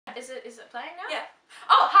Is it playing now? Yeah.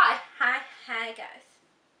 Oh, hi. Hi guys.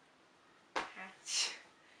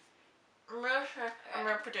 I'm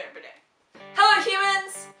gonna pretend. Hello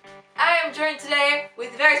humans! I am joined today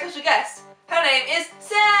with a very special guest. Her name is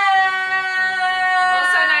Sam!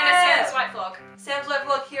 Also known as SamsWhiteVlog.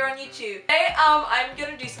 SamsWhiteVlog here on YouTube. Today I'm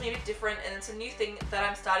gonna do something a bit different, and it's a new thing that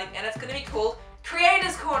I'm starting, and it's gonna be called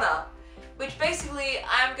Creators Corner. Which basically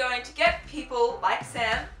I'm going to get people like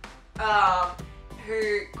Sam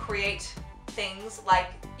who create things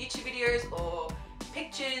like YouTube videos or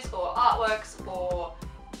pictures or artworks or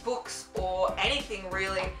books or anything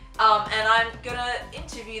really, and I'm gonna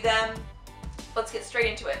interview them. Let's get straight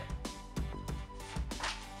into it.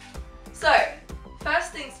 So,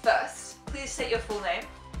 first things first, please state your full name.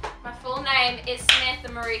 My full name is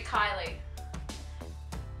Samantha Marie Kylie.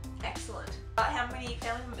 Excellent. How many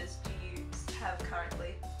family members do you have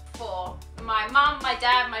currently? 4. My mum, my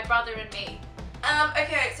dad, my brother and me.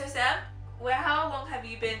 Okay, so Sam, how long have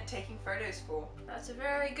you been taking photos for? That's a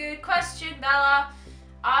very good question, Bella.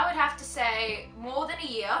 I would have to say more than a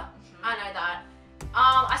year. I know that.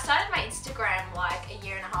 I started my Instagram like a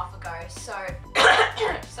year and a half ago, so I'm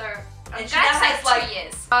going to say 2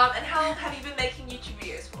 years. And how long have you been making YouTube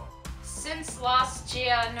videos for? Since last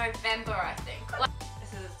year, November, I think.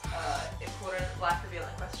 This is an important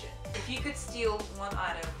life-revealing question. If you could steal one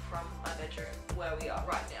item from my bedroom where we are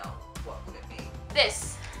right now, what would it be?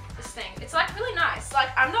 This thing. It's like really nice. Like,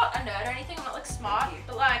 I'm not a nerd or anything, I'm not like smart,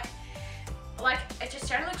 but like it just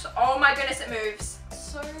generally looks, oh my goodness, it moves. It's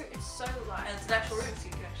so light. And it's an actual room, so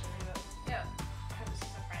you can actually move it. Yeah. I hope this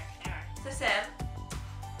isn't frank. Anyway. So Sam,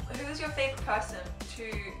 who is your favourite person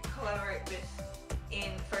to collaborate with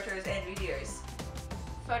in photos and videos?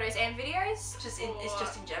 Photos and videos? It's just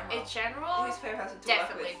in general. In general? Who's your favourite person to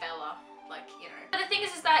definitely work with? Bella. Like, you know. But the thing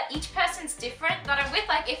is that each person's different that I'm with.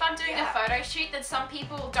 Like, if I'm doing a photo shoot, then some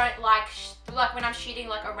people don't like when I'm shooting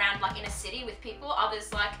like around like in a city with people.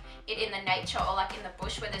 Others like it in the nature or like in the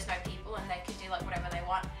bush where there's no people and they can do like whatever they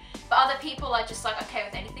want. But other people are just like okay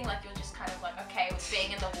with anything. Like you're just kind of like okay with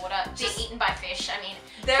being in the water, being eaten by fish. I mean,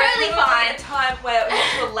 totally fine. There was a time where we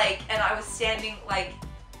went to a lake and I was standing like,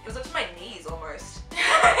 it was up to my knees almost.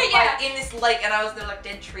 Yeah. Like in this lake, and there were like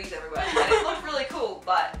dead trees everywhere. And it looked really cool,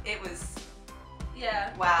 but it was,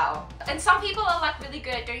 yeah. Wow. And some people are like really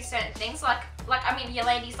good at doing certain things. Like I mean,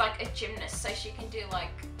 Yolandi's like a gymnast, so she can do like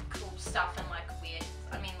cool stuff and like weird.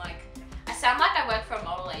 I mean, like I sound like I work for a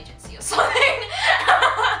model agency or something.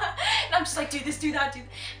 And I'm just like, do this, do that, do that.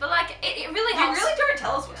 But like it really helps. You really don't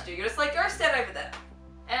tell us what to do. You're just like, go stand over there.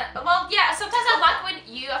 Well, yeah. Sometimes I like when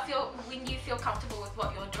you feel comfortable with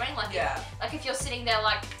what you're doing. Like, like if you're sitting there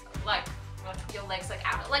like your legs like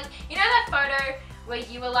out. Like you know that photo where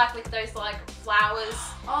you were like with those like flowers.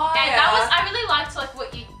 Oh and yeah. that was, I really liked like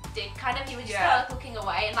what you did. Kind of, you were just kind of like looking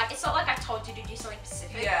away, and like it's not like I told you to do something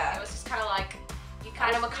specific. Yeah. It was just kind of like you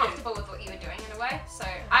kind of were comfortable with what you were doing in a way. So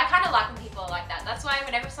I kind of like when people are like that. That's why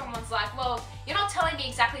whenever someone's like, well, you're not telling me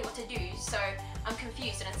exactly what to do, so I'm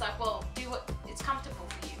confused, and it's like, well, do what it's comfortable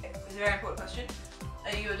for you. It's a very important question.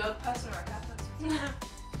 Are you a dog person or a cat person?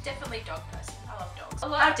 Definitely dog person. I love dogs.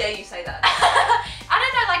 How dare you say that? I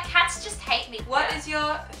don't know, like cats just hate me. What is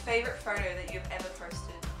your favourite photo that you've ever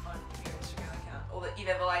posted on your Instagram account, or that you've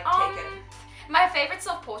ever like taken? My favourite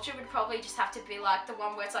self-portrait would probably just have to be like the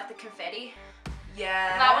one where it's like the confetti.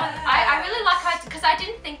 Yeah. That one, I really like how, because I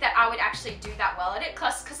didn't think that I would actually do that well at it,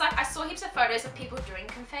 because like I saw heaps of photos of people doing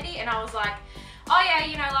confetti and I was like, oh yeah,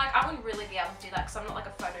 you know, like I wouldn't really be able to do that because I'm not like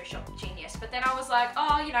a Photoshop genius. But then I was like,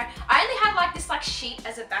 oh, you know, I only had like this like sheet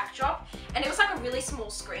as a backdrop, and it was like a really small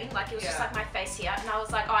screen, like it was just like my face here, and I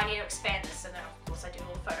was like, oh, I need to expand this. And then of course I did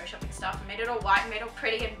all the Photoshopping stuff and made it all white and made it all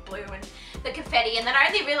pretty and blue and the confetti, and then I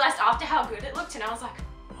only realized after how good it looked, and I was like,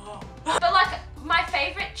 oh. But like my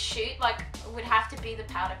favorite shoot like would have to be the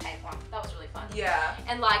powder paint one. That was really fun. Yeah.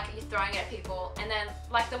 And like you're throwing it at people, and then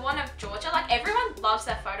like the one of Georgia, like everyone loves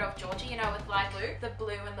that photo of Georgia, you know, with like the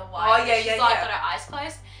blue and the white. Oh yeah, she's like got her eyes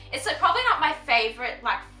closed. It's like probably not my favorite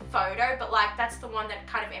like photo, but like that's the one that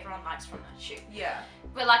kind of everyone likes from the shoot. Yeah.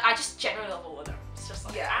 But like I just generally love all of them. It's just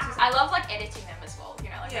like I love like editing them as well, you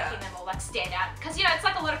know, like making them all like stand out, because you know it's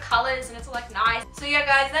like a lot of colors and it's all like nice. So yeah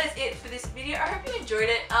guys, that is it for this video. I hope you enjoyed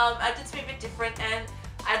it. I did something a bit different, and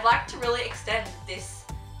I'd like to really extend this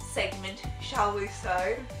segment, shall we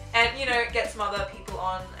say, and you know, get some other people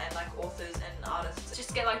on, and like authors and artists.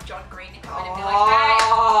 Just get like John Green to come in and be like, hey,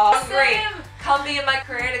 John Green, come be in my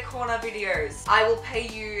Creator Corner videos. I will pay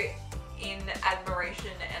you in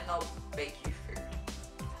admiration and I'll bake you food.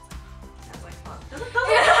 Sounds like fun.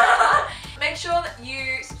 Make sure that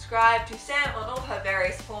you subscribe to Sam on all her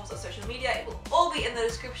various forms of social media. It will all be in the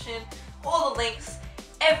description, all the links.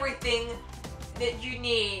 everything that you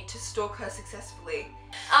need to stalk her successfully.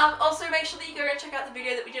 Also make sure that you go and check out the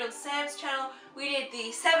video that we did on Sam's channel. We did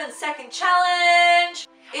the 7-second challenge.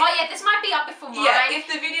 Oh yeah, this might be up before mine. Yeah, if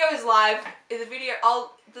the video is live,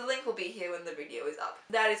 the link will be here when the video is up.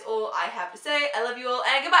 That is all I have to say. I love you all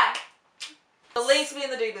and goodbye. The links will be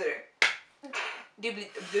in the doobly.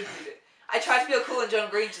 I tried to feel cool and John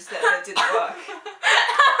Green just then and it didn't work.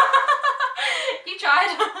 You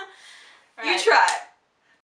tried. You tried.